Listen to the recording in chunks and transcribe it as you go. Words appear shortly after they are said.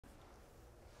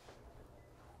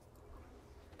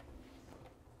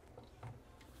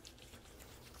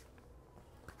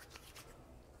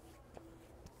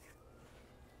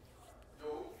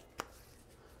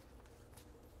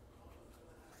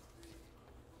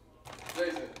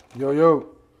Yo, yo.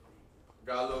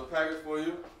 Got a little package for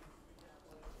you.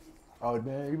 Oh,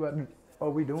 damn, you about to, oh,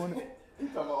 we doing it? You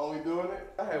talking about only doing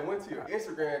it? I had went to your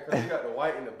Instagram because you got the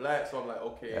white and the black, so I'm like,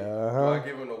 okay, do I Uh-huh.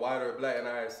 give him the white or the black? And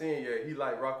I had seen, yeah, he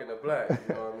like rocking the black,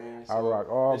 you know what I mean? I So rock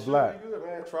all it should black. be good,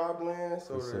 man. Tri blend,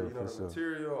 so For sure, the for the sure.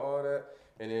 material, all that.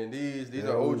 And then these are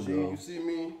There we OG. go. You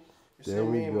see There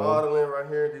we me go. modeling right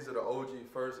here. These are the OG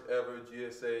first ever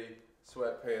GSA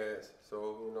sweatpants.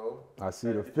 So I see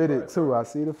had to the get you fitted, right, too. bro. I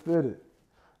see the fitted.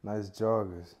 Nice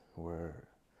joggers. Word.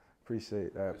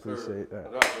 Appreciate that. Yes, sir. Appreciate that.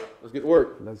 All right, bro. Let's get to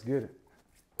work. Let's get it.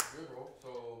 Good, bro. So,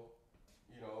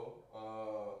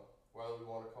 whether we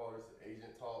want to call this the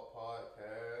Agent Talk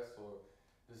podcast or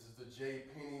this is the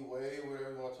Pinny way,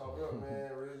 whatever you want to talk about,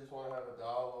 man, really just want to have a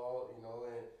dialogue, and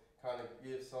kind of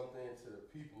give something to the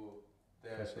people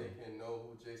that For sure. they can know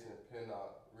who Jason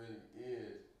Pinnock really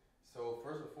is. So,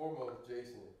 first and foremost,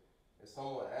 Jason, if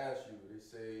someone asks you, they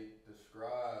say,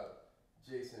 describe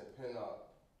Jason Pinnock.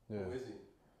 Yeah. Who is he?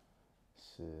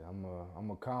 Shit, I'm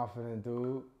a confident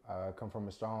dude. I come from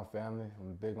a strong family.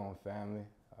 I'm big on family.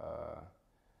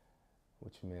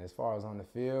 What you mean? As far as on the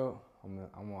field, I'm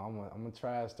a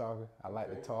trash talker. I like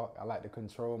to talk. I like to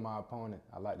control my opponent.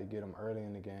 I like to get them early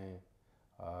in the game.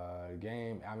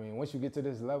 I mean, once you get to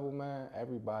this level, man,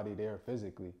 everybody there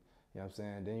physically. You know what I'm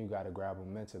saying? Then you got to grab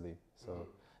them mentally. So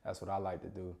that's what I like to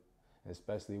do.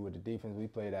 Especially with the defense we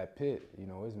played at Pitt.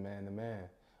 It's man to man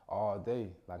all day.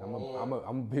 Like I'm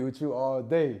gonna be with you all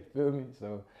day. Feel me?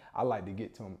 So I like to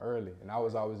get to them early. And I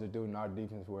was always a dude in our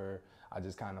defense where I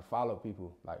just kind of follow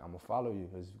people. Like I'm gonna follow you.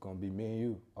 It's gonna be me and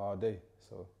you all day.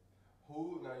 So.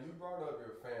 Now you brought up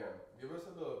your fam. Give us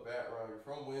a little background. You're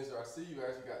from Windsor. I see you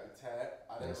actually got the tat.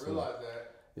 I didn't realize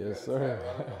that. Yes, You got the sir.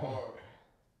 tat right on your arm.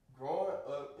 Growing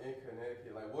up in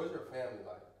Connecticut, like, what's your family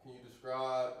like? Can you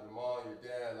describe your mom, your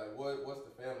dad? Like, what's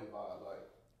the family vibe like?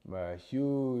 But a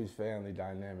huge family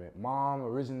dynamic. Mom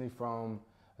originally from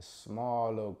a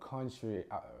small little country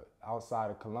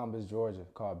outside of Columbus, Georgia,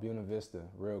 called Buena Vista.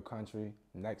 Real country.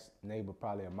 Next neighbor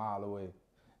probably a mile away. You know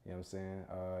what I'm saying?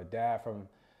 Dad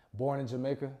born in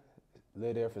Jamaica,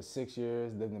 lived there for 6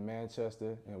 years, lived in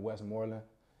Manchester and Westmoreland,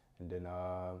 and then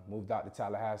moved out to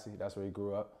Tallahassee. That's where he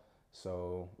grew up.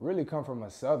 So really come from a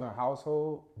southern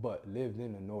household, but lived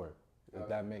in the north. If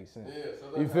that makes sense. Yeah,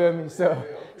 so You feel me? So,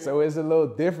 okay. so it's a little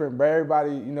different, bro.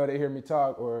 Everybody, they hear me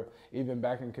talk, or even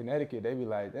back in Connecticut, they be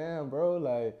like, damn, bro,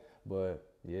 like, but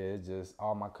yeah, it's just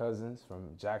all my cousins from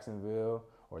Jacksonville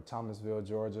or Thomasville,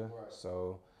 Georgia. Right.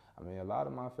 So, I mean, a lot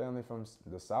of my family from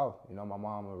the South. My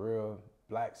mom a real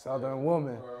black Southern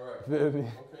woman. Right. Feel me?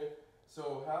 Okay.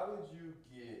 So how did you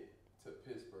get to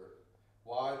Pittsburgh?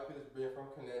 Why Pittsburgh? Being from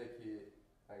Connecticut,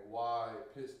 like why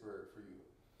Pittsburgh for you?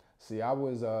 See, I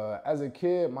was, as a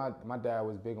kid, my dad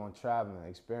was big on traveling,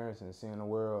 experiencing, seeing the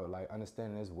world, like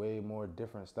understanding there's way more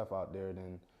different stuff out there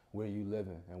than where you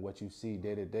living and what you see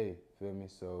day to day, feel me?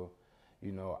 So,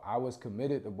 I was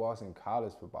committed to Boston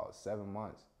College for about 7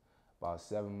 months.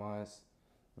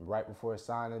 Right before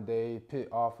signing day,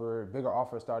 bigger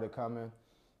offers started coming.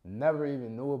 Never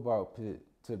even knew about Pitt,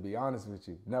 to be honest with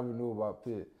you. Never knew about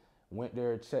Pitt. Went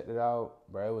there, checked it out,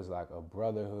 bro. It was like a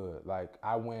brotherhood. Like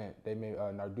I went, they made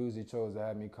Narduzzi chose to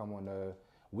have me come on the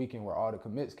weekend where all the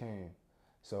commits came.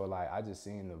 So like I just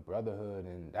seen the brotherhood,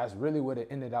 and that's really what it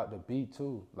ended out to be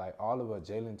too. Like all of us,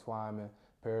 Jalen Twyman,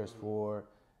 Paris Ford,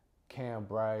 Cam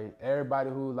Bright, everybody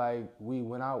who like we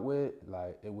went out with,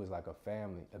 like it was like a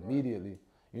family immediately.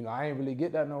 I ain't really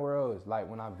get that nowhere else. Like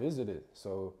when I visited,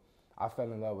 so I fell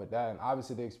in love with that, and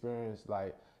obviously the experience,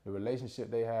 like the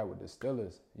relationship they had with the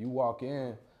Steelers. You walk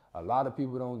in, a lot of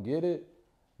people don't get it,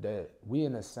 that we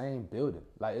in the same building.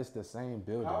 Like it's the same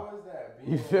building. How is that?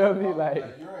 You feel me? Like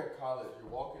Like you're in college,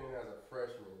 you're walking in as a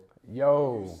freshman.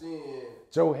 yo, You seeing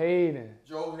Joe Hayden,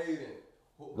 Joe Hayden,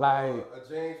 like a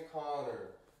James Conner,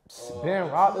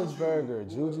 Ben Roethlisberger,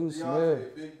 Juju Deontay,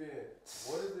 Smith. Big Ben.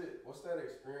 What's that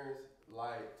experience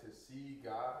like to see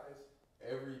guys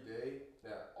every day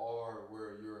that are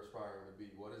where you're aspiring to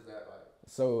be? What is that like?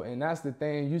 So, and that's the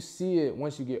thing, you see it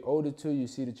once you get older too, you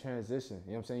see the transition.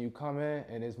 You know what I'm saying? You come in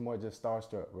and it's more just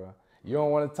starstruck, bro. You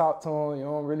don't want to talk to them, you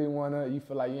don't really want to, you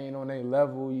feel like you ain't on their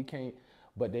level, you can't,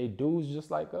 but they dudes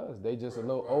just like us. They just a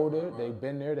little older, they've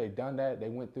been there, they've done that, they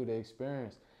went through the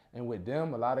experience. And with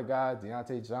them, a lot of guys,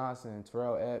 Deontay Johnson,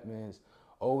 Terrell Edmonds,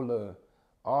 Ola,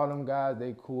 all them guys,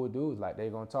 they cool dudes. Like they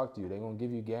gonna talk to you, they gonna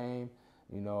give you game.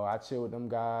 I chill with them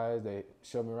guys. They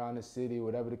show me around the city,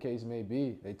 whatever the case may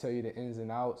be. They tell you the ins and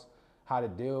outs, how to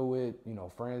deal with,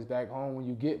 friends back home when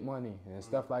you get money and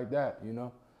stuff like that.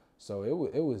 So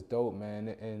it was dope, man.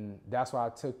 And that's why I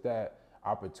took that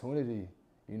opportunity,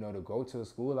 to go to a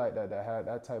school like that had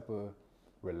that type of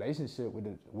relationship with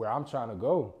where I'm trying to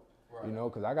go. Right. You know,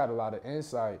 because I got a lot of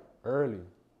insight early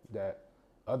that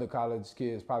other college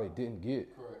kids probably didn't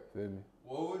get. Correct. Feel me?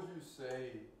 What would you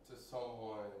say to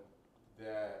someone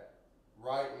that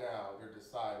right now they're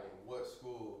deciding what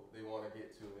school they want to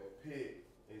get to, and Pitt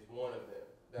is one of them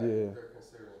that they're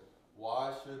considering?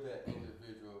 Why should that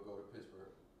individual go to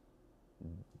Pittsburgh?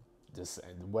 Just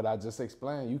what I just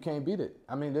explained, you can't beat it.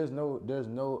 I mean, there's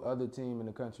no other team in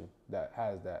the country that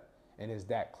has that, and it's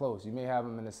that close. You may have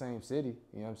them in the same city,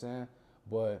 you know what I'm saying,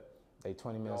 but they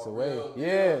 20 minutes away.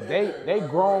 They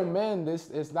grown men.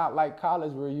 It's not like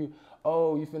college where you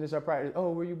finish up practice.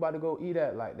 Oh, where you about to go eat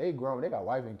at? Like, they grown. They got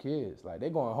wife and kids. Like, they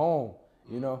going home,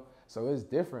 you know. So it's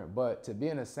different. But to be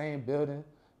in the same building,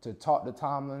 to talk to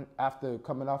Tomlin after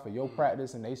coming off of your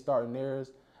practice and they starting theirs,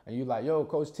 and you like, yo,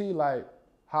 Coach T, like,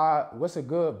 what's a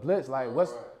good blitz? Like,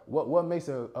 what makes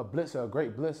a blitzer a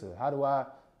great blitzer? How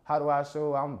do I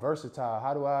show I'm versatile?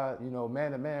 How do I,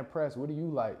 man-to-man press? What do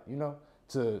you like,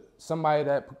 to somebody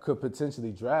that could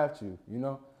potentially draft you,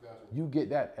 Gotcha. You get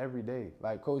that every day.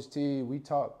 Like Coach T, we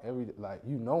talk like,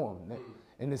 you know him.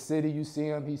 In the city, you see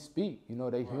him, he speak.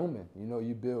 They human.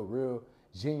 You build real,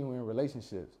 genuine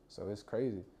relationships. So it's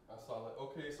crazy. That's solid.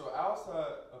 Okay, so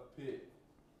outside of Pitt,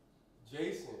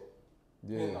 Jason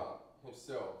Pinnock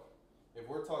himself, if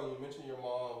we're talking, you mentioned your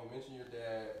mom, we mentioned your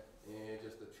dad, and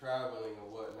just the traveling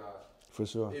and whatnot. For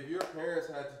sure. If your parents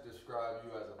had to describe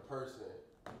you as a person,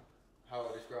 how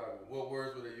would they describe you? What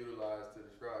words would they utilize to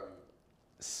describe you?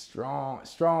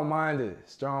 Strong-minded.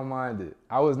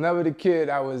 I was never the kid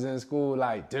that was in school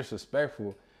like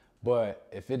disrespectful, but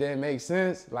if it didn't make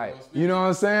sense, like, you know what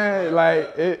I'm saying?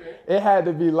 Like, it had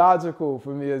to be logical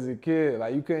for me as a kid.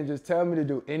 Like, you couldn't just tell me to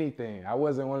do anything. I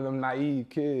wasn't one of them naive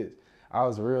kids. I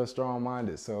was real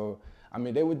strong-minded. So, I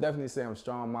mean, they would definitely say I'm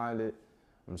strong-minded,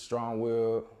 I'm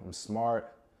strong-willed, I'm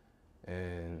smart,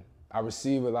 and I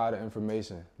receive a lot of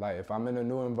information. Like, if I'm in a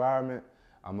new environment,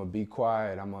 I'm gonna be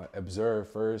quiet. I'm gonna observe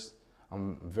first.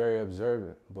 I'm very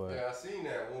observant. But yeah, I seen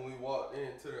that when we walked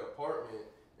into the apartment.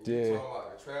 And you talking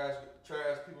about the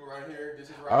trash people right here.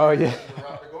 This is right here. I'm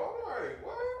like,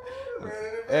 what? Man,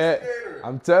 an investigator.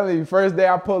 I'm telling you, first day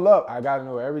I pull up, I gotta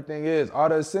know where everything is, all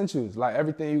the essentials, like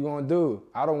everything you gonna do.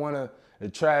 I don't wanna the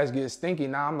trash get stinky.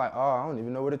 Now I'm like, I don't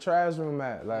even know where the trash room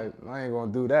at. Like, I ain't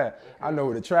gonna do that. I know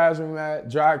where the trash room at,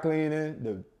 dry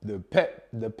cleaning, the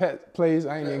pet place.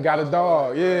 I ain't even got a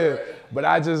dog, but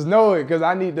I just know it because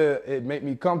it make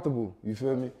me comfortable. You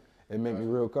feel me? It make me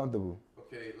real comfortable.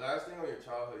 Okay, last thing on your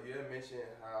childhood, you had mentioned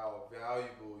how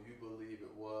valuable you believe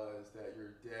it was that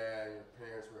your dad and your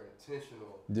parents were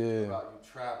intentional about you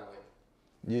traveling.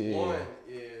 Yeah. One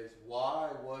is,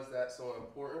 why was that so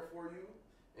important for you?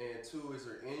 And two, is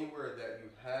there anywhere that you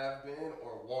have been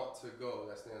or want to go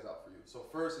that stands out for you? So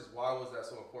first is, why was that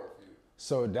so important for you?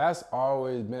 So that's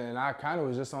always been, and I kind of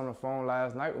was just on the phone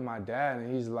last night with my dad,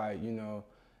 and he's like,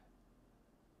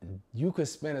 you could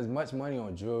spend as much money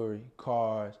on jewelry,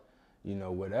 cars,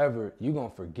 whatever, you're going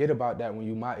to forget about that when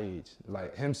you my age,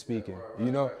 like him speaking,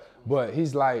 But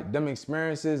he's like, them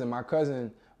experiences, and my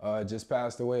cousin just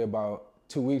passed away about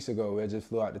 2 weeks ago. We just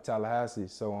flew out to Tallahassee.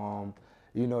 So,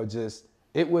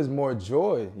 it was more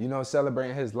joy,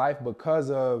 celebrating his life because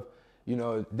of,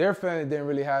 their family didn't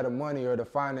really have the money or the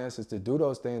finances to do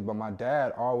those things, but my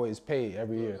dad always paid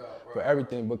every year for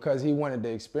everything because he wanted the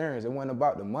experience. It wasn't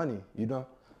about the money,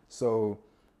 So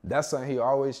that's something he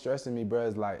always stressed to me, bro.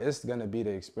 It's like, it's gonna be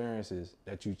the experiences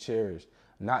that you cherish.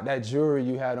 Not that jewelry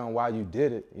you had on while you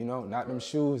did it, not them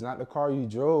shoes, not the car you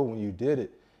drove when you did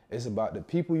it. It's about the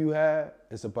people you had.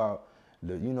 It's about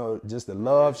just the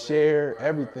love shared,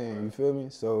 everything, you feel me?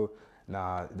 So,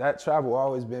 that travel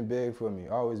always been big for me,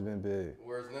 always been big.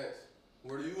 Where's next?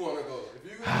 Where do you want to go? If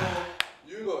you can go,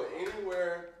 you can go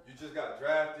anywhere. You just got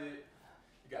drafted.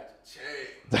 You got your check.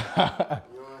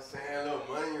 You know what I'm saying? A little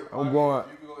money in your pocket. I'm going.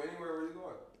 If you can go anywhere, where you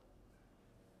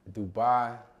going?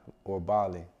 Dubai or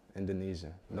Bali,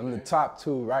 Indonesia. Okay. I'm the top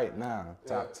two right now,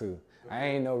 top two. Okay. I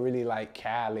ain't no really like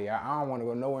Cali. I don't want to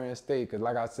go nowhere in state because,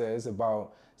 like I said, it's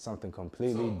about something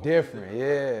completely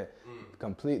different.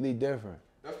 Completely different.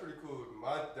 That's pretty cool.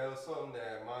 That was something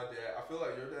that my dad, I feel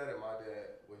like your dad and my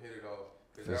dad would hit it off.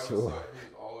 Because that was something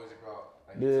he was always about.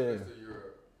 Like, he took us to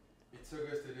Europe. He took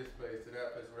us to this place, to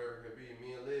that place, wherever it could be.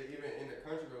 Me and Liv, even in the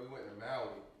country, we went to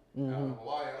Maui, out in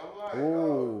Hawaii. And I'm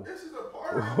like, this is a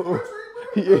part of the country,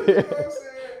 bro. You know what I'm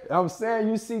saying? I'm saying,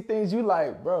 you see things you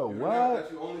like, bro, what?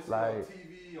 That you only see on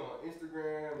TV, on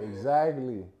Instagram.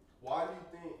 Exactly. Why do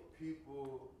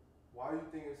you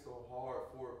think it's so hard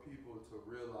for people to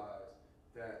realize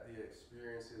that the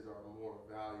experiences are more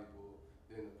valuable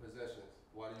than the possessions?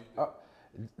 Why do you think?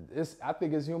 I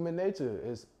think it's human nature.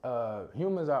 It's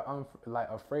humans are like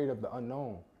afraid of the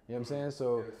unknown. You know what I'm saying?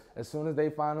 So as soon as they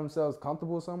find themselves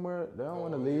comfortable somewhere, they don't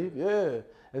want to leave. Yeah,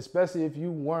 especially if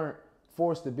you weren't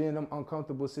forced to be in them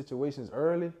uncomfortable situations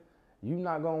early, you're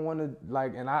not gonna want to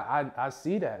like. And I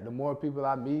see that the more people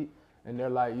I meet, and they're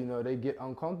like, you know, they get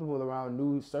uncomfortable around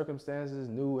new circumstances,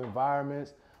 new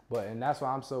environments. And that's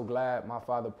why I'm so glad my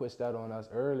father pushed that on us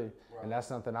early. Right. And that's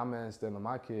something I'm instilling in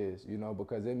my kids, you know,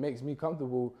 because it makes me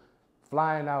comfortable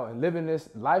flying out and living this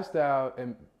lifestyle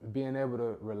and being able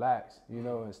to relax, you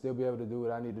know, and still be able to do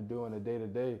what I need to do on a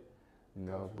day-to-day, you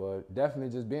know. Gotcha. But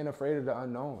definitely just being afraid of the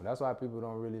unknown. That's why people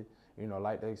don't really, you know,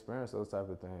 like to experience those type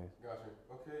of things. Gotcha.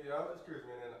 Okay, yeah, I was just curious,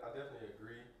 man, and I definitely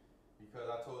agree because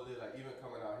I told you, like, even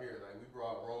coming out here, like, we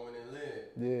brought Roman and Lynn.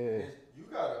 Yeah. You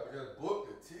got to just book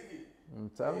the ticket. I'm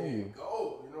telling you.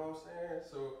 Go, you know what I'm saying?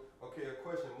 So, okay, a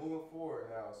question moving forward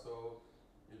now. So,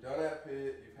 you're done at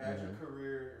Pitt, you've had your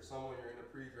career, you're someone, you're in the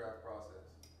pre-draft process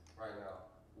right now.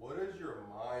 What is your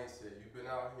mindset? You've been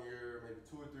out here maybe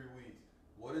 2 or 3 weeks.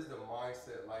 What is the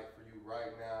mindset like for you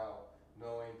right now,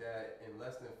 knowing that in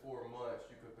less than 4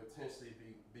 months, you could potentially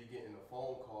be getting a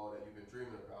phone call that you've been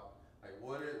dreaming about? Like,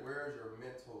 where is your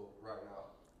mental right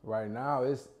now? Right now,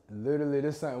 it's literally,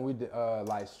 this is something we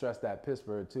like stressed at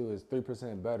Pittsburgh too, is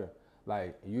 3% better.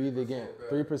 Like, you either get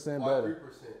 3% better. Why 3%?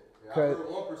 Yeah, I heard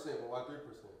 1%, but why 3%?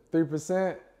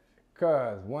 3%,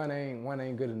 cause one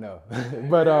ain't good enough.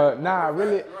 But nah,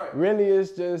 really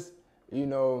it's just, you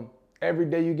know, every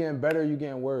day you getting better, you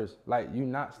getting worse. Like, you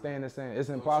not staying the same. It's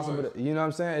impossible to, you know what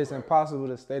I'm saying? It's impossible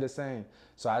to stay the same.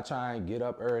 So I try and get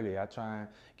up early. I try and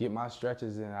get my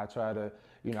stretches in. I try to,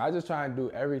 you know, I just try and do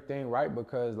everything right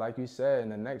because, like you said, in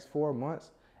the next 4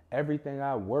 months, everything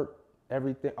I work,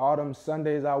 everything, all them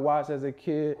Sundays I watched as a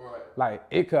kid, like,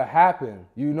 it could happen,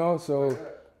 you know? So,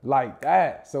 like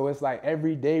that. So it's like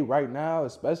every day right now,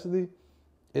 especially,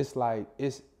 it's like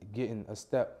it's getting a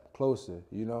step closer,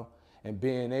 you know? And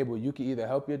being able, you can either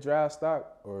help your draft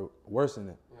stock or worsen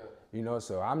it, you know?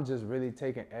 So I'm just really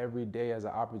taking every day as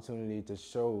an opportunity to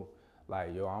show,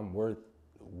 like, yo, I'm worth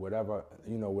whatever,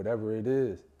 you know, whatever it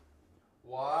is.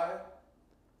 Why?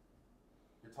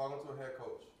 You're talking to a head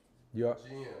coach, GM,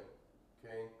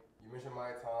 okay? You mentioned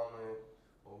Mike Tomlin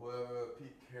or whoever,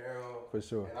 Pete Carroll. For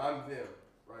sure. And I'm them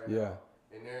right now.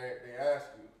 And they ask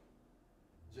you,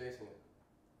 Jason,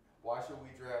 why should we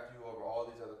draft you over all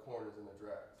these other corners in the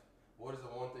draft? What is the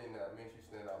one thing that makes you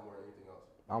stand out more than anything else?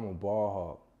 I'm a ball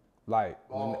hog. Like,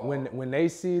 when they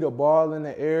see the ball in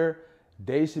the air,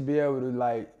 they should be able to,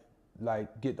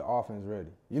 like get the offense ready.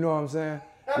 You know what I'm saying?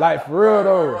 Like, for real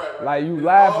though. Like, you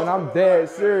laughing, I'm dead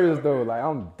serious though. Like,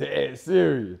 I'm dead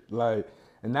serious. Like,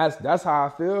 and that's how I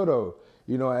feel though.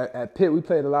 You know, at Pitt, we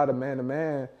played a lot of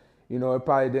man-to-man. You know, it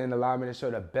probably didn't allow me to show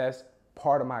the best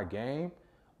part of my game,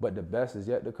 but the best is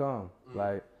yet to come.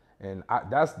 Like, and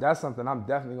that's something I'm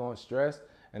definitely gonna stress.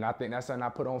 And I think that's something I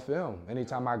put on film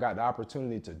anytime I got the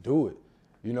opportunity to do it,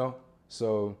 you know?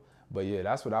 So, but yeah,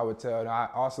 that's what I would tell. And I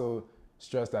also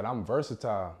stress that I'm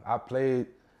versatile. I played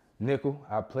nickel.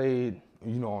 I played,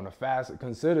 you know, on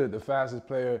considered the fastest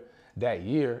player that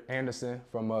year, Anderson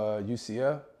from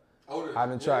UCF. I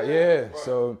done tried,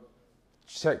 So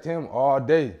checked him all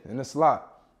day in the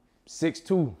slot.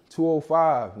 6'2",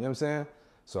 205, you know what I'm saying?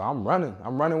 So I'm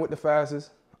running with the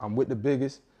fastest. I'm with the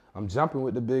biggest. I'm jumping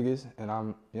with the biggest, and you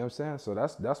know what I'm saying? So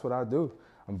that's what I do.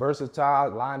 I'm versatile,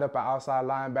 lined up an outside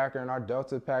linebacker in our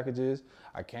Delta packages.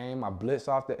 I blitzed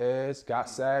off the edge, got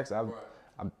sacks.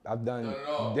 I've done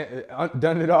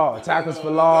it all. Tackles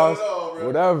for loss,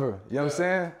 whatever. You know what I'm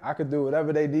saying? I could do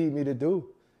whatever they need me to do.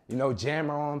 You know,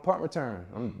 jammer on punt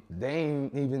return. They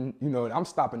ain't even, you know, I'm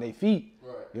stopping their feet.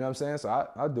 You know what I'm saying? So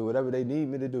I'll do whatever they need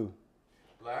me to do.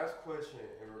 Last question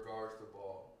in regards to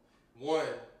ball. One,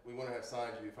 we wouldn't have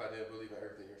signed you if I didn't believe in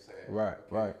everything you're saying.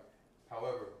 Right.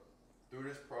 However, through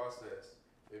this process,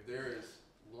 if there is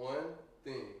one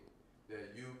thing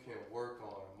that you can work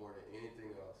on more than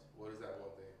anything else, what is that one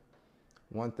thing?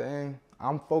 One thing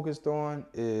I'm focused on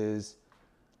is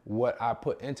what I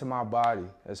put into my body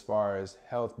as far as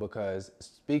health, because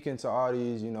speaking to all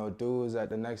these, you know, dudes at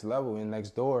the next level and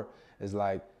next door is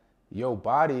like, your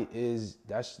body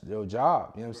that's your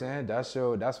job. You know what I'm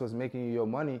saying? That's what's making you your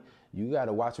money. You got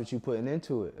to watch what you putting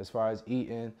into it as far as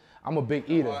eating. I'm a big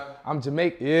eater. I'm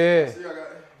Jamaican. Yeah.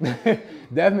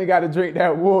 Definitely got to drink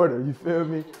that water. You feel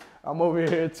me? I'm over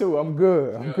here too. I'm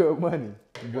good. I'm good money.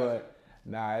 But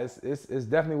nah, it's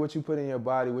definitely what you put in your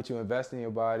body, what you invest in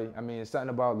your body. I mean, it's something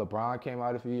about LeBron came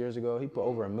out a few years ago. He put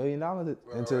over $1 million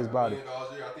into his body. You know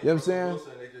what I'm saying?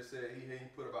 They just said he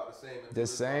put about the same. The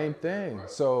same thing.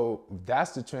 So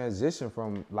that's the transition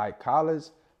from like college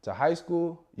to high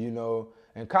school, you know,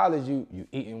 in college you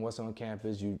eating what's on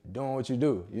campus, you doing what you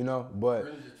do, you know, but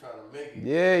really just trying to make it.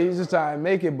 yeah, you just trying to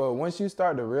make it. But once you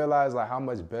start to realize like how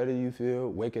much better you feel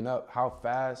waking up, how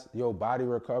fast your body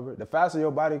recover, the faster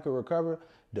your body could recover,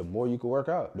 the more you could work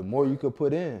out, the more you could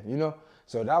put in, you know.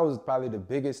 So that was probably the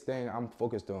biggest thing I'm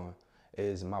focused on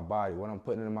is my body, what I'm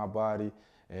putting in my body.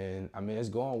 And I mean, it's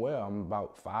going well. I'm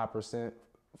about 5%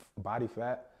 body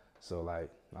fat. So like,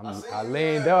 I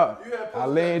leaned up. I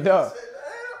leaned up.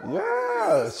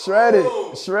 Yeah, shredded.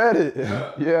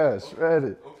 Yeah,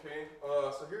 shredded. Okay,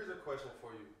 so here's a question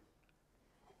for you.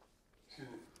 Excuse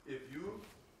me. If you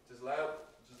just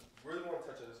really want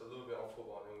to touch on this a little bit on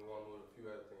football, and we want to move to a few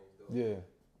other things though. Yeah.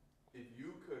 If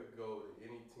you could go to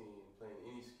any team, playing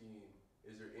any scheme,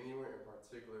 is there anywhere in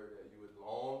particular that you would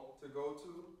long to go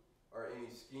to? Or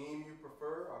any scheme you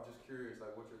prefer? I'm just curious,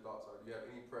 like what your thoughts are. Do you have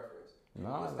any preference? Do you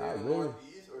want to stay in the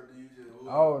Northeast, or do you just?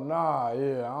 Oh nah,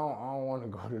 yeah, I don't want to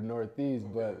go to the Northeast,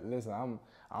 okay. But listen,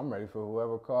 I'm ready for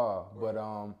whoever call. Okay.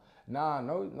 But nah,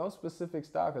 no specific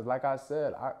style, cause like I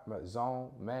said, zone,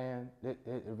 man, it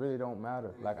really don't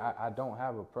matter. Like I don't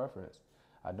have a preference.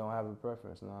 Nah.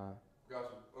 Got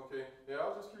you. Okay. Yeah,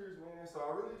 I was just curious, man. So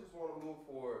I really just want to move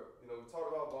forward. You know, we talked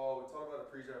about ball, we talked about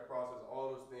the pre-draft process,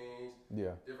 all those things.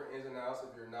 Yeah. Different ins and outs.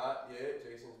 If you're not yet,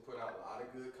 Jason's putting out a lot of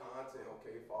good content.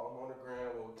 Okay, follow him on the gram.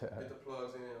 We'll get the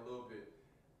plugs in a little bit.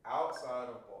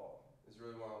 Outside of ball is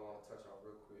really what I want to touch on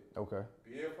real quick. Okay.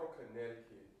 Being from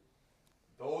Connecticut,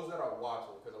 those that are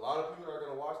watching, because a lot of people that are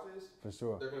going to watch this, for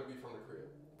sure, they're going to be from the crib.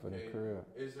 The crib.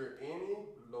 Is there any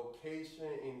location,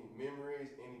 any memories,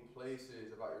 any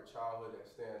places about your childhood that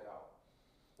stand out?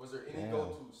 Was there any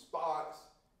go-to spots,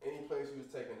 any place you was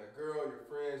taking a girl, your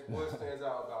friends? What stands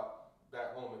out about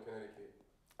back home in Connecticut?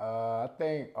 I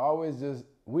think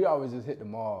we always just hit the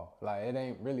mall. Like it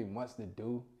ain't really much to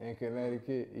do in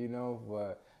Connecticut, you know,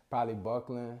 but probably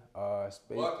Buckland.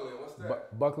 Buckland, what's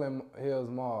that? Buckland Hills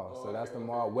Mall. Oh, so that's the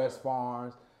mall. West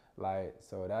Farms. Like,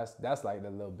 so that's like the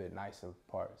little bit nicer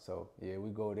part. So yeah,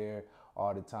 we go there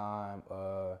all the time.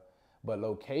 But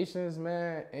locations,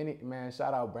 man,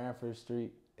 shout out Branford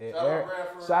Street.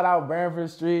 Shout out Branford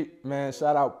Street, man.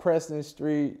 Shout out Preston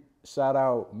Street. Shout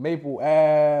out Maple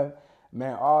Ave.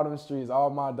 Man, all them streets, all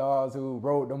my dogs who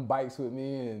rode them bikes with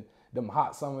me and them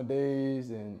hot summer days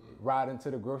and riding to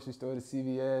the grocery store to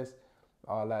CVS,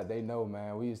 all that, they know,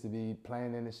 man. We used to be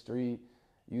playing in the street,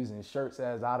 using shirts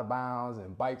as out of bounds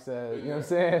and bikes as, you know what I'm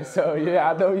saying? So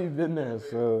yeah, I know you've been there.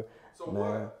 So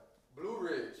man. Blue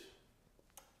Ridge.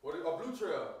 Blue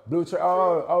Trail. Blue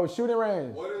Trail. Oh, shooting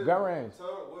range. Gun range.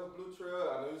 What's Blue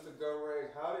Trail? I know it's the gun range.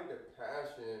 How did the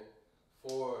passion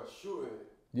for shooting?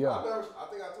 Yeah. I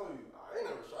think I told you, I ain't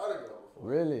never shot a gun before.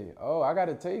 Really? Oh, I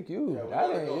gotta take you. Where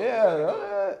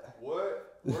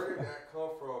did that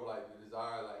come from? Like the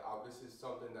desire, like this is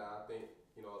something that I think,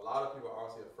 you know, a lot of people are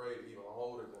honestly afraid to even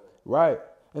hold a gun. Right.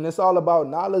 And it's all about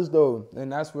knowledge though. And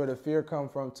that's where the fear come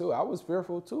from too. I was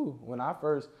fearful too when I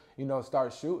first,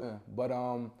 start shooting. But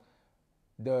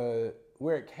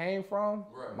where it came from,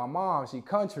 right. My mom, she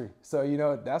country. So,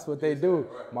 that's what they do.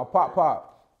 Right. My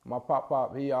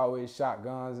pop, he always shot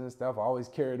guns and stuff. I always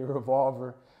carried a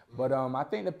revolver. But I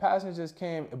think the passion just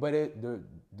came, but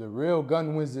the real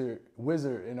gun wizard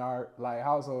in our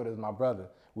household is my brother,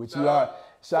 which shout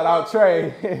out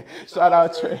Trey. Shout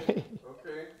out Trey.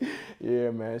 Okay. Yeah,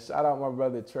 man. Shout out my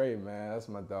brother Trey, man. That's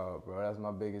my dog, bro. That's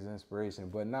my biggest inspiration.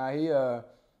 But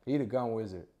he the gun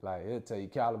wizard. Like, he'll tell you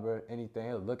caliber, anything.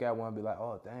 He'll look at one and be like,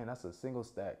 oh, dang, that's a single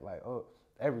stack. Like, oh,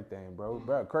 everything, bro.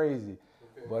 Bro, crazy.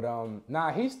 Okay.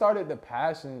 But he started the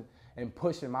passion and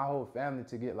pushing my whole family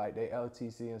to get like their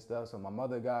LTC and stuff. So my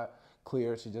mother got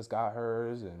cleared. She just got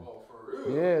hers. And oh, for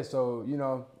real? Yeah,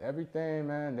 so, everything,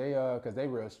 man, they, cause they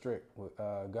real strict with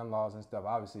gun laws and stuff.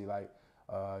 Obviously, like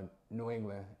New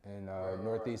England and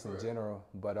Northeast in general.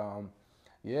 But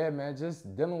yeah, man,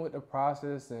 just dealing with the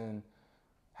process and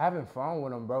having fun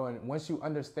with them, bro. And once you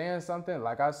understand something,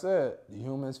 like I said, the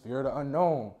humans fear the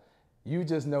unknown. You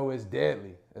just know it's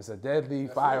deadly. It's a deadly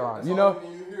firearm. You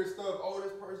hear stuff, oh,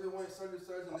 this person went such and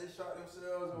such and they shot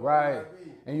themselves. Right.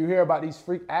 And you hear about these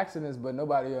freak accidents, but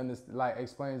nobody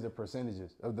explains the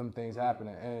percentages of them things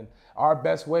happening. And our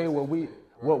best way, what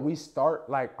we start,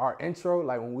 like our intro,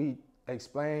 like when we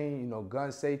explain,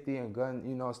 gun safety and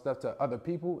gun, stuff to other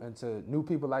people and to new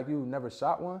people like you who never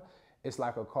shot one, it's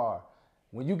like a car.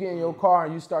 When you get in your car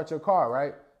and you start your car,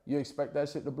 right, you expect that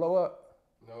shit to blow up?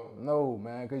 No,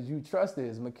 man, because you trust it.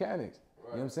 It's mechanics. Right.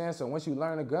 You know what I'm saying? So once you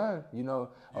learn a gun,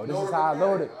 this is how I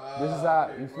load it. This is how,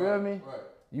 you feel me? Right.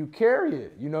 You carry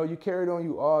it. You carry it on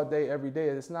you all day, every day.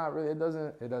 It's not really, it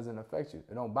doesn't affect you.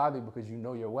 It don't bother you because you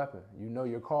know your weapon. You know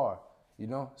your car. you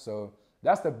know? So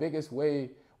that's the biggest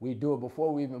way we do it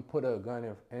before we even put a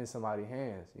gun in somebody's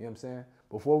hands. You know what I'm saying?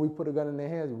 Before we put a gun in their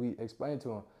hands, we explain to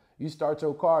them, you start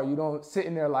your car, you don't sit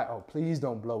in there like, oh, please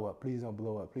don't blow up, please don't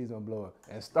blow up, please don't blow up,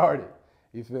 and start it.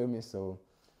 You feel me? So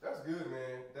that's good,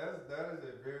 man. That is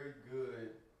a very good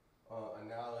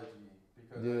analogy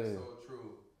because yeah. that's so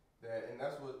true. And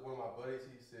that's what one of my buddies,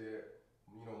 he said,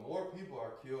 you know, more people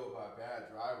are killed by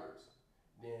bad drivers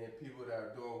than people that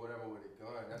are doing whatever with a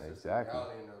gun. That's just the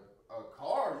reality. In a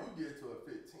car, you get to a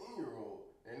 15-year-old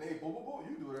and they boom, boom, boom,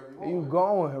 you do whatever you want. You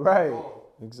going, right. Going.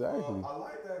 Exactly. I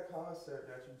like that concept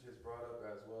that you just brought up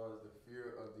as well as the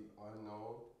fear of the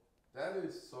unknown.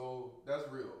 That's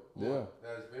real. Yeah.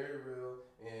 That's very real.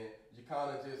 And you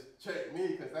kind of just check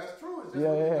me because that's true. It's just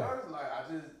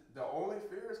the only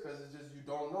fear is because it's just you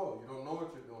don't know. You don't know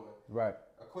what you're doing. Right.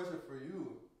 A question for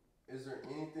you, is there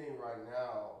anything right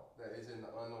now that is in the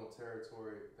unknown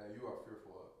territory that you are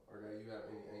fearful of or that you have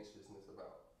any anxiousness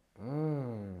about?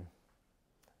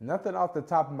 Nothing off the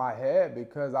top of my head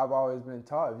because I've always been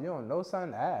taught if you don't know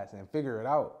something, ask and figure it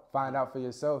out. Find out for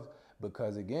yourself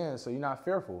because again, so you're not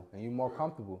fearful and you're more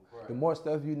comfortable. Right. The more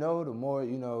stuff you know, the more,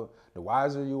 you know, the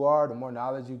wiser you are, the more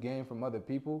knowledge you gain from other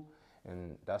people.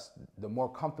 And that's the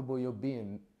more comfortable you'll be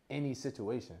in any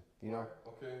situation, you know? Right.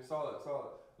 Okay, solid.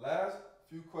 Last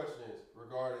few questions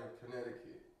regarding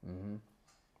Connecticut. Mm-hmm.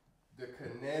 The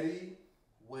Kennedy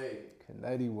Way.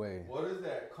 Kennedy Way. What does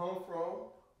that come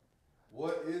from?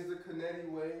 What is the Kennedy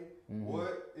Way? Mm-hmm.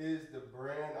 What is the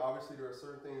brand? Obviously, there are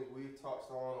certain things we've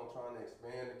touched on trying to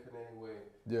expand the Kennedy Way.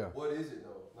 Yeah. What is it,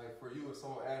 though? Like, for you, if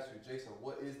someone asks you, Jason,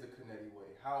 what is the Kennedy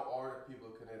Way? How are the people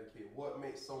of Connecticut? What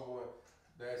makes someone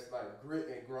that's like grit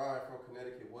and grind from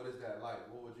Connecticut? What is that like?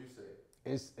 What would you say?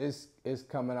 It's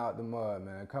coming out the mud,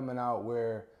 man. Coming out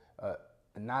where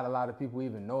not a lot of people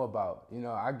even know about. You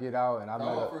know, I get out and I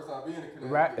met my first time being in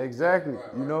Connecticut. Right, exactly.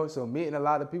 Right. You know, so meeting a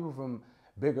lot of people from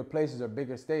bigger places or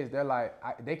bigger states, they're like,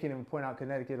 they can't even point out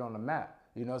Connecticut on the map.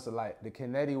 You know, so like the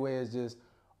Kennedy Way is just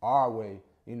our way,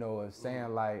 you know, of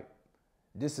saying like,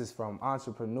 this is from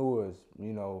entrepreneurs,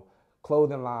 you know,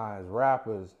 clothing lines,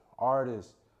 rappers,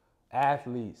 artists,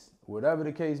 athletes, whatever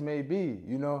the case may be,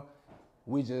 you know,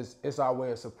 it's our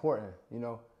way of supporting, you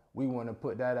know. We want to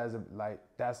put that as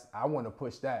I want to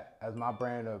push that as my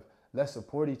brand of let's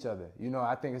support each other. You know,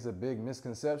 I think it's a big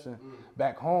misconception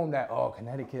back home that, oh,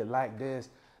 Connecticut like this,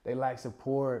 they like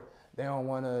support, they don't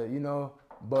want to, you know,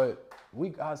 but we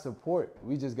got support.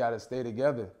 We just got to stay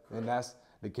together. And that's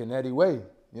the Kennedy Way. You know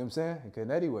what I'm saying? The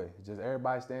Kennedy Way. Just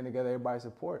everybody staying together, everybody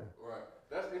supporting. Right.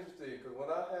 That's interesting because when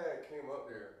I came up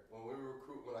there,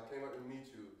 when I came up to meet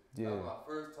you, that was my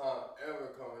first time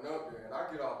ever coming up there. And I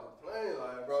get off the plane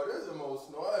like, bro, this is the most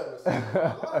snow I ever seen in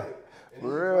my life. And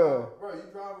for real.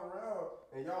 You drive around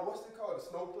and y'all, what's it called? The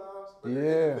snow plows?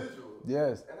 Individual.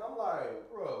 Yes. And I'm like,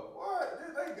 bro, what?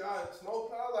 They got snow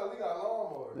plows like we got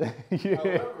lawnmowers. Yeah.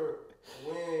 However,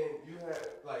 when you had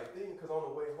thinking, because on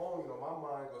the way home, you know, my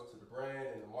mind goes to the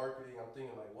brand and the marketing. I'm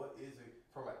thinking like, what is it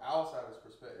from an outsider's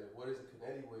perspective? What is the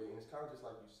Kennedy Way? And it's kind of just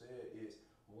like you said, is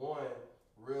one,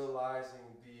 realizing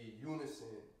the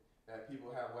unison that people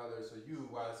have, whether it's a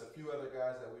few other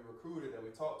guys that we recruited, that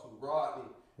we talked to, Rodney,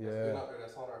 that's been up there,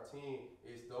 that's on our team,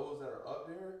 is those that are up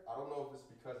there. I don't know if it's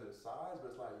because of the size,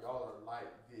 but it's like y'all are like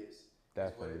this.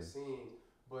 That's what it seems.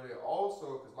 But it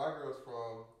also, because my girl's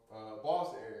from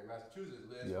Boston area, Massachusetts,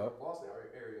 lives in the Boston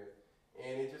area,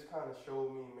 and it just kind of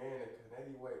showed me, man, the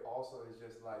Kennedy Way also is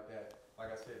just like that. Like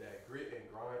I said, that grit and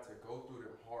grind to go through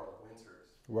them hard winters.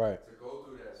 Right. To go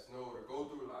through that snow, to go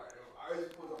through like ice,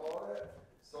 put all that.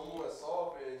 Someone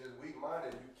soft and just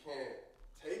weak-minded, you can't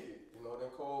take it. You know,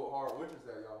 them cold, hard winters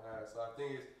that y'all have. So I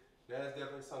think that's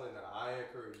definitely something that I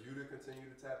encourage you to continue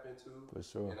to tap into. For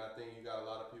sure. And I think you got a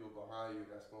lot of people behind you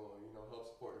that's going to, you know, help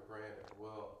support the brand as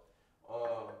well.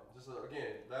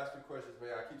 Again, last few questions,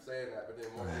 man. I keep saying that, but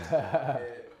then more.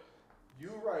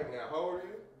 You right now, how old are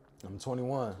you? I'm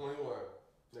 21. 21.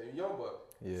 Now you're young buck.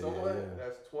 Someone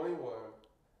that's 21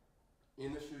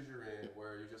 in the shoes you're in,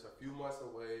 where you're just a few months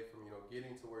away from, you know,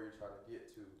 getting to where you're trying to get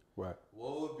to. Right.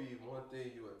 What would be one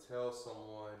thing you would tell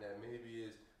someone that maybe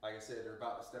is, like I said, they're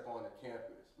about to step on the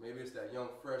campus? Maybe it's that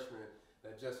young freshman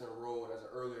that just enrolled as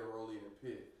an early enrollee in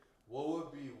Pitt. What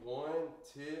would be one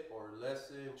tip or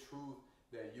lesson, truth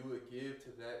that you would give to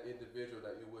that individual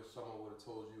that you wish someone would have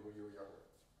told you when you were younger?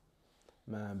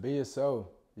 Man, be yourself.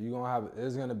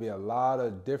 There's gonna be a lot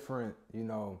of different, you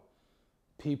know,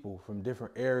 people from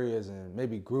different areas and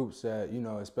maybe groups that, you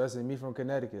know, especially me from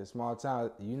Connecticut, small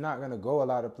town, you're not gonna go a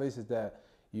lot of places that,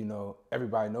 you know,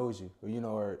 everybody knows you, or, you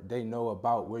know, or they know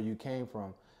about where you came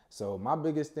from. So my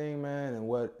biggest thing, man, and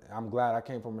what I'm glad I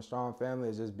came from a strong family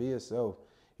is just be yourself.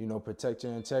 You know, protect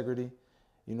your integrity.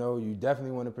 You know, you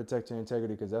definitely want to protect your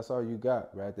integrity because that's all you got,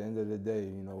 right? At the end of the day,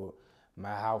 you know, no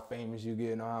matter how famous you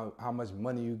get and how much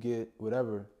money you get,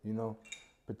 whatever, you know,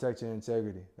 protect your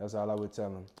integrity. That's all I would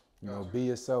tell them. You know, be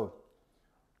yourself.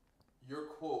 Your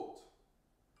quote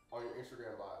on your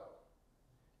Instagram bio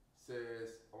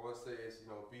says, I want to say it's, you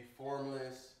know, be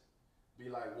formless, be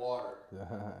like water.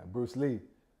 Bruce Lee.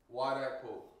 Why that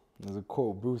quote? There's a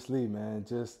quote, Bruce Lee, man,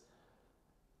 just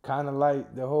kind of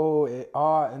like the whole,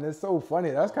 and it's so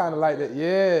funny. That's kind of like the,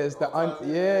 it's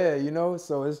the, you know,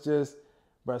 so it's just,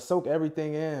 bro, soak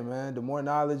everything in, man. The more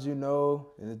knowledge you know,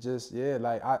 and it just,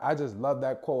 like, I just love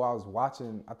that quote. I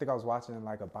think I was watching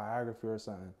like a biography or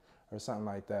something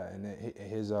like that. And then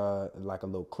his, like a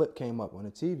little clip came up on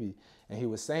the TV and he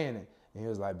was saying it. And he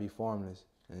was like, be formless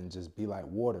and just be like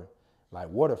water. Like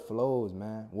water flows,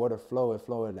 man. Water flow, it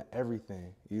flows into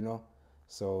everything, you know?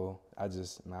 So I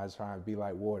try and be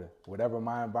like water. Whatever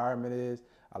my environment is,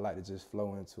 I like to just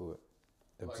flow into it.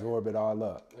 Absorb it all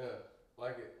up. Yeah,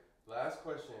 like it. Last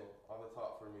question on the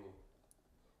top for me.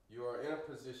 You are in a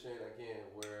position, again,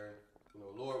 where, you know,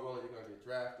 Lord willing, you're going to get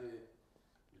drafted.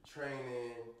 You're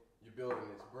training. You're building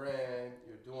this brand.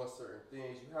 You're doing certain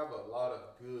things. You have a lot of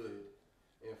good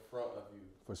in front of you.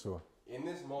 For sure. In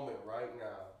this moment right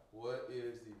now, what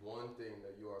is the one thing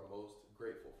that you are most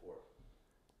grateful for?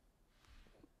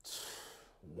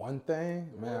 One thing,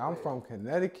 man, I'm from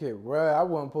Connecticut, bro. I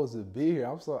wasn't supposed to be here.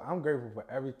 I'm grateful for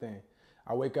everything.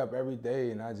 I wake up every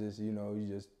day and I just, you know,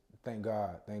 you just thank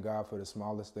God for the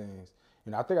smallest things.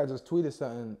 You know, I think I just tweeted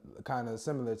something kind of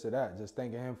similar to that, just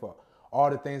thanking him for all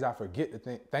the things I forget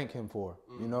to thank him for.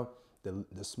 You know, the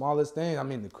smallest things. I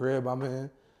mean, the crib I'm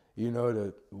in, you know,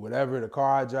 the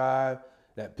car I drive.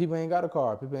 That people ain't got a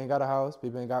car, people ain't got a house,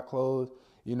 people ain't got clothes.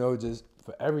 You know, just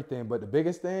for everything. But the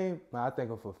biggest thing, man, I thank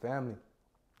him for family.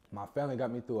 My family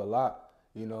got me through a lot.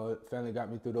 You know, family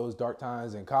got me through those dark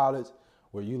times in college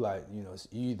where you like, you know,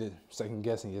 you either second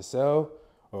guessing yourself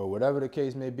or whatever the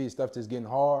case may be, stuff just getting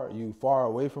hard, you far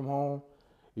away from home,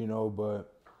 you know,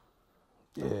 but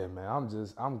yeah, man,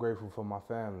 I'm grateful for my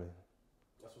family.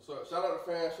 That's what's up. Shout out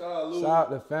to fam, shout out Lou. Shout out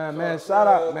to fam, man, shout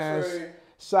out, man. Trey.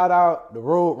 Shout out the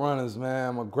road runners,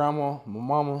 man, my grandma, my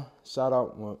mama, shout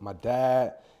out my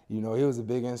dad. You know, he was a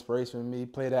big inspiration for me.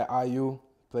 Played at IU,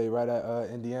 played right at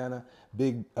Indiana.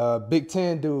 Big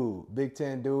Ten dude.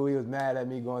 He was mad at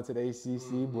me going to the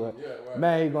ACC, but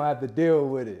man, he gonna have to deal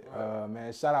with it.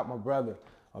 Man, shout out my brother,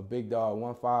 a big dog,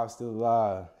 1'5", still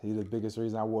alive. He's the biggest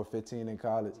reason I wore 15 in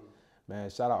college. Man,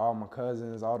 shout out all my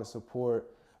cousins, all the support.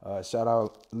 Shout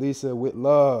out Lisa with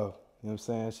love. You know what I'm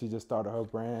saying? She just started her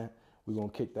brand. We're gonna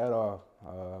kick that off.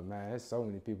 Man, there's so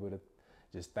many people to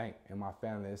just thank in my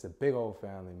family. It's a big old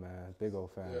family, man. Big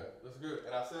old family. Yeah, that's good.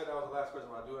 And I said that was the last question,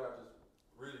 but I do have just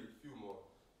really a few more.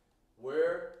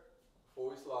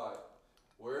 Before we slide,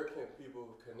 where can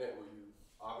people connect with you?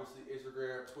 Obviously,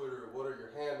 Instagram, Twitter, what are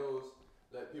your handles?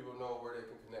 Let people know where they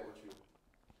can connect with you.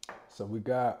 So we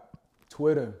got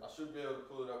Twitter. I should be able to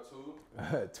pull it up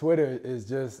too. Twitter is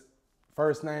just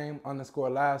first name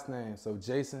 _ last name. So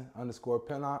Jason _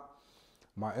 Pinnock.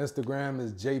 My Instagram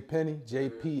is jpenny,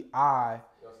 JPINNY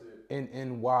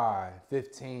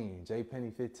 15,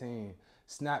 jpenny 15.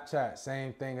 Snapchat,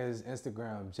 same thing as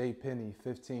Instagram, jpenny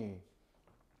 15.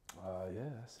 Yeah,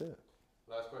 that's it.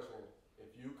 Last question.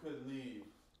 If you could leave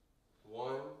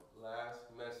one last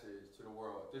message to the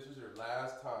world, if this is your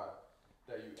last time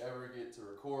that you ever get to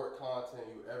record content,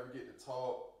 you ever get to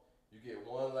talk, you get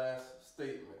one last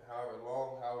statement, however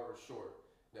long, however short,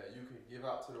 that you could give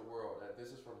out to the world, that this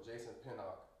is from Jason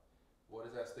Pinnock. What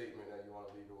is that statement that you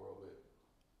want to leave the world with?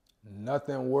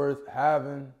 Nothing worth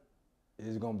having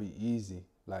is going to be easy.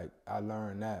 Like, I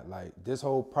learned that. Like, this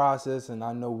whole process, and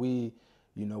I know we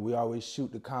always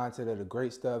shoot the content of the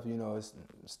great stuff, you know, it's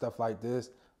stuff like this,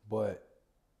 but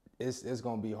it's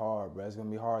going to be hard, bro. It's going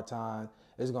to be hard times.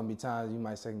 There's going to be times you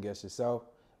might second guess yourself.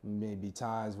 Maybe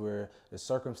times where the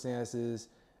circumstances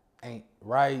ain't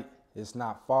right. It's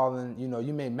not falling. You know,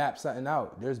 you may map something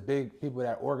out. There's big people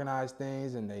that organize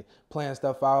things and they plan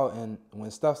stuff out. And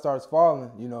when stuff starts falling,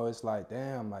 you know, it's like,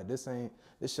 damn, like this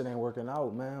shit ain't working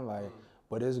out, man. Like,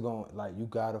 but it's going, like, you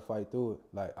gotta fight through it.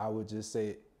 Like, I would just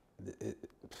say,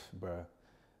 bruh,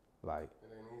 like,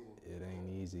 it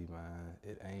ain't easy, man.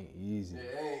 It ain't easy.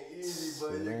 It ain't easy,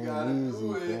 but you gotta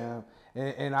do it. Damn.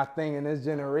 And I think in this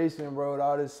generation, bro, with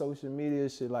all this social media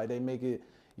shit, like, they make it,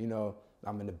 you know,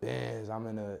 I'm in the Benz, you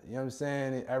know what I'm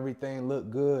saying? Everything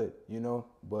look good, you know?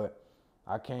 But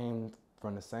I came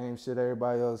from the same shit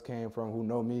everybody else came from who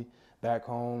know me back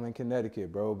home in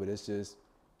Connecticut, bro. But it's just,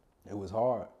 It was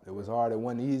hard. It was hard. It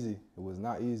wasn't easy. It was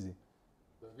not easy.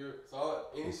 That's good. So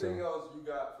anything else you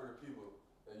got for the people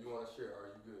that you want to share?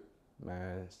 Are you good?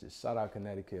 Man, it's just shout out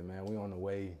Connecticut, man. We on the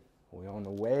way. We on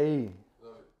the way.